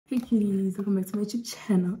Hey cuties, welcome back to my YouTube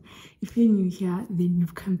channel. If you're new here, then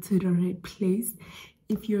you've come to the right place.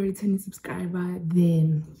 If you're a returning subscriber,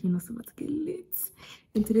 then you're not about to get lit.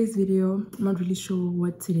 In today's video, I'm not really sure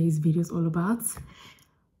what today's video is all about,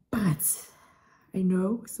 but I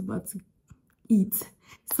know it's about to eat.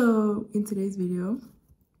 So in today's video,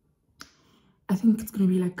 I think it's gonna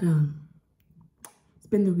be like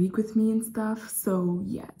spend the week with me and stuff. So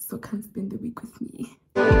yeah, so come spend the week with me.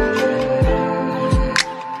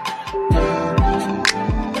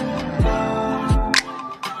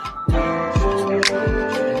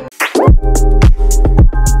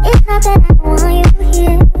 It's not that I want you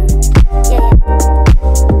here, yeah.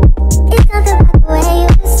 It's not the way you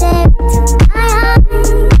say to my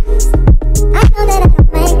eyes. I know that I don't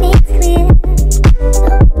make things clear.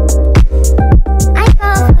 I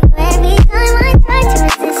fall for you every time I try to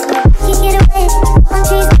resist. You get away, on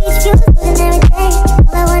trees, beach views, and every day.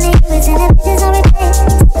 All I wanna do is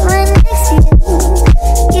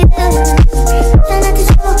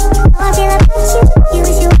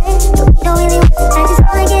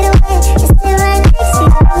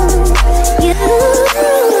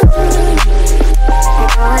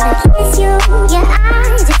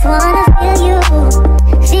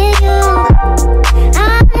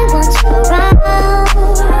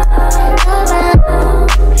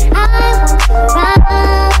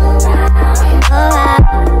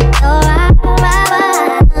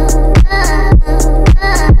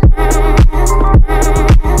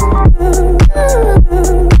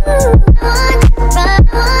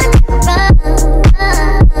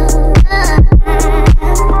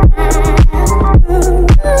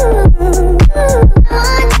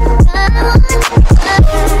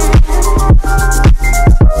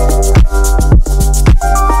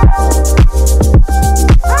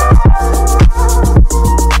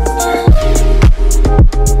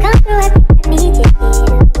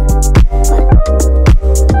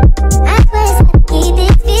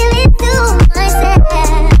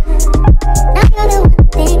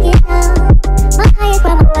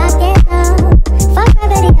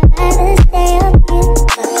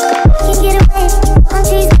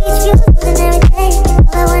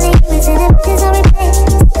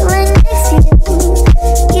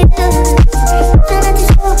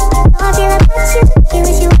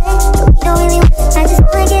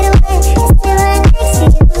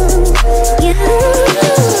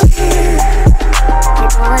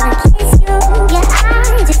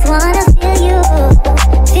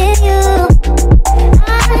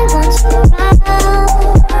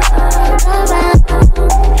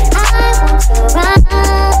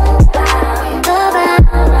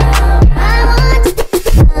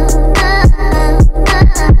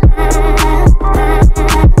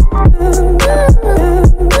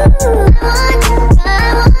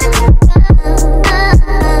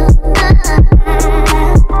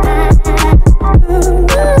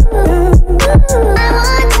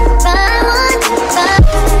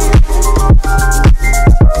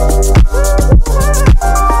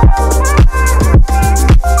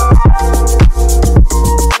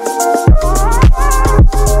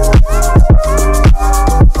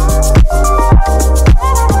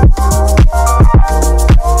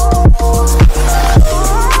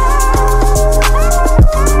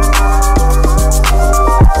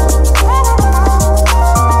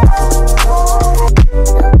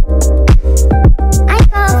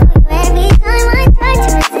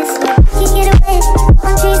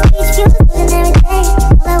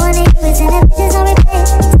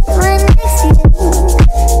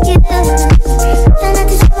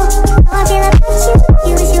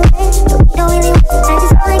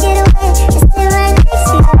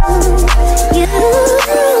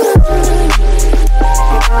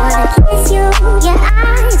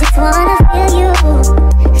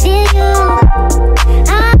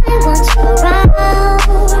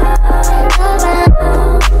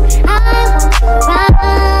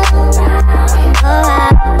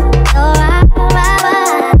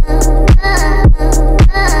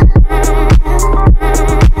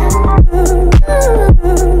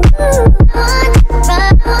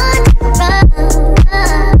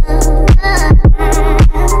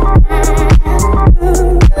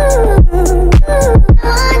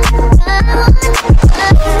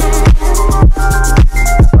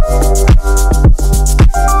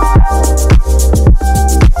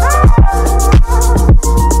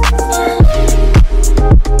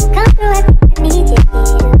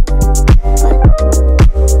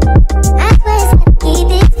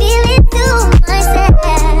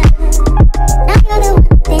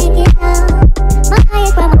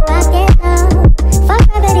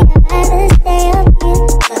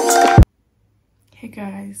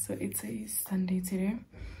so it's a Sunday today.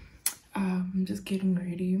 I'm just getting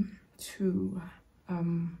ready to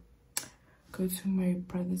go to my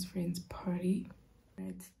brother's friend's party,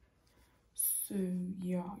 right? So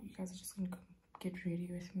yeah, you guys are just gonna get ready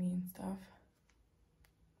with me and stuff.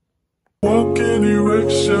 Walk in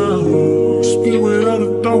erection, spin without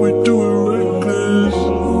a thought, we do it reckless.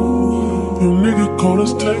 Your nigga called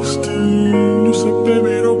us texting. You said,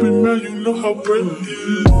 baby, don't be mad, you know how bread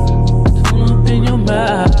is. Up in your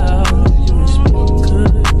mouth, you speak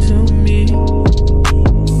good to me.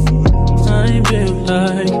 I ain't built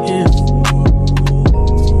like him.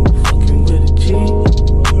 Fucking with a G.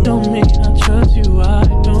 Don't mean I trust you, I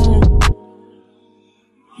don't.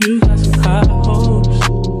 You got some high hopes.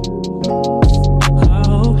 High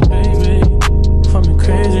hopes, baby. For me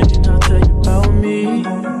crazy, and I'll tell you about me. I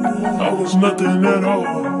was nothing at all.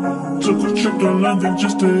 Took a trip to London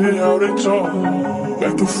just to hear how they talk.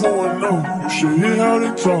 Back to 4-0, you should hear how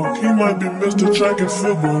they talk. He might be Mr. Track and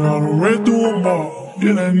Field, but I done ran through them all.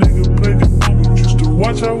 Yeah, that nigga played the game just to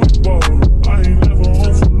watch how we ball. I ain't never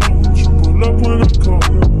home for long, but you pull up when I call.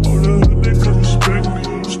 All the hood niggas respect me,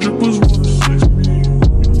 strippers wanna sex me. You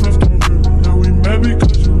left on me, now we mad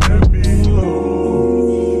because you had me.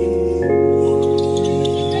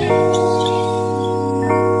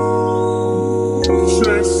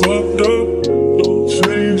 Say fucked up, don't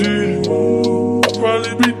change it. I'd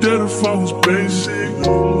probably be dead if I was basic.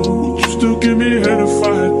 Would you still give me head if I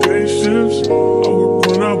had patience? I work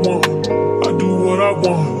when I want, I do what I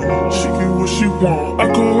want. She get what she want,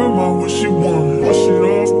 I call her my what she want. My shit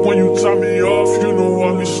off when you tie me off, you know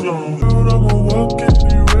I'll be slow. Girl, I'ma walk in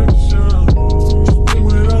direction. Just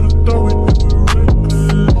without a thought, we do it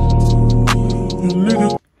reckless. You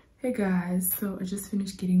niggas. Hey guys, so I just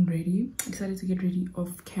finished getting ready. I decided to get ready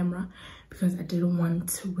off camera because I didn't want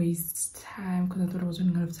to waste time because I thought I was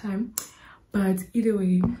running out of time. But either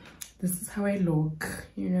way, this is how I look,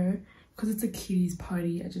 you know, because it's a kiddies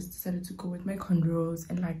party. I just decided to go with my cornrows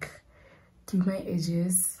and like do my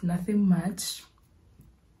edges, nothing much.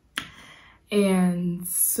 And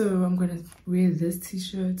so I'm gonna wear this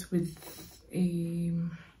t-shirt with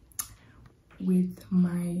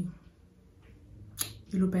my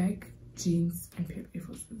yellow bag, jeans, and pair of Air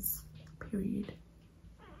Forces, period.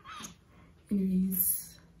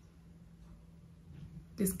 Anyways,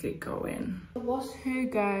 let's get going. Hey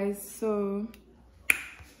guys, so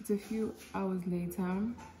it's a few hours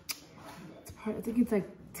later. I think it's like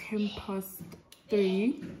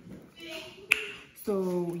 3:10.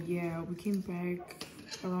 So yeah, we came back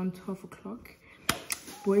around 12 o'clock.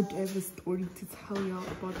 Boy, do I have a story to tell y'all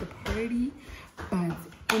about the party. But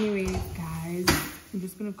anyways, guys, I'm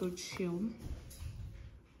just gonna go chill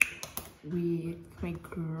with my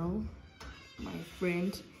girl, my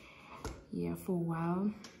friend, yeah, for a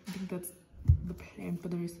while. I think that's the plan for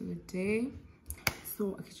the rest of the day.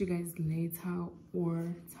 So I'll catch you guys later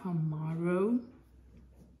or tomorrow.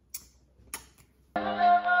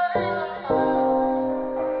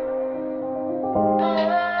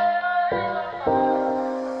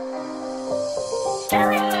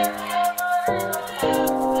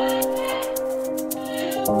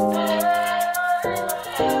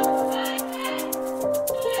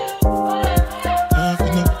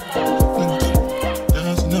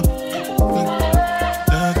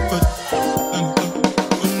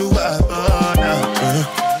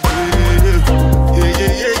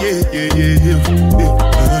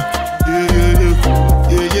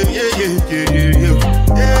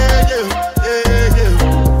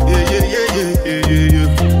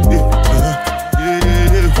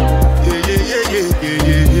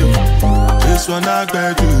 This one I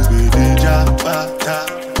got you with the jabata.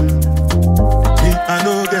 Me, I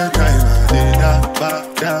no get time, I did that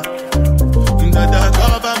bada. That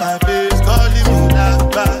cover my face, calling me that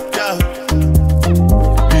bada.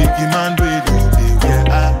 Biggie man, we don't be where I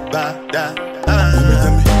bada.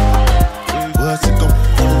 Tell me, what's it come?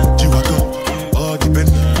 You are come, all depend.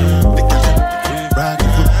 They catch it, ride the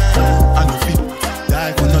foot, I no fit,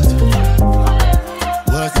 die for nothing.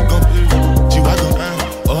 What's it come? You are come,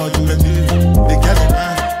 all depend. They catch it,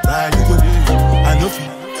 ride the foot, I no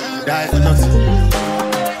fit, die for nothing.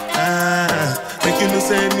 Make you no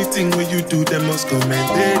say anything when you do, they must commend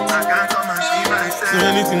it. I can't come and see myself. So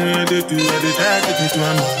anything when they do, they try to take me to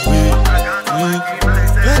my way.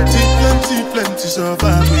 Plenty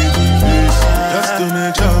survive with this. Just to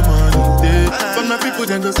make your money. But my people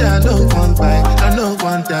then go say I know one buy, I know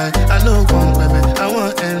one die, I know one women. I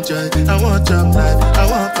want enjoy, I want job life, I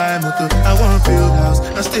want buy motor, I want build house,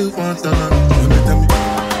 I still want to know. Tell me,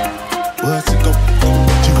 what's it go?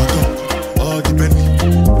 You want go? All depend.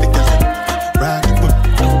 They can ride the boat,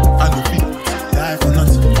 I no beat, die for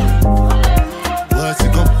nothing.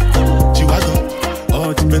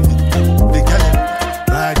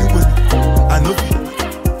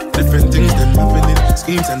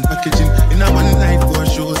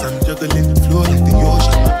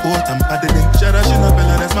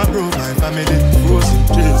 family, frozen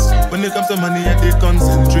trace. When it comes to money, I they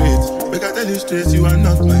concentrate. Make I tell you straight, you are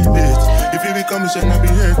not my mate. If you become a shit, I be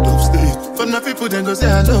head of state. For my people, then go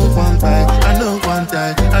say, I know one buy, I know one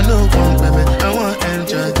die, I know one baby. I want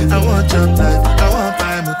enjoy, I want job life, I want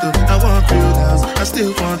buy motor, I want build house, I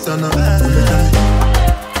still want to know.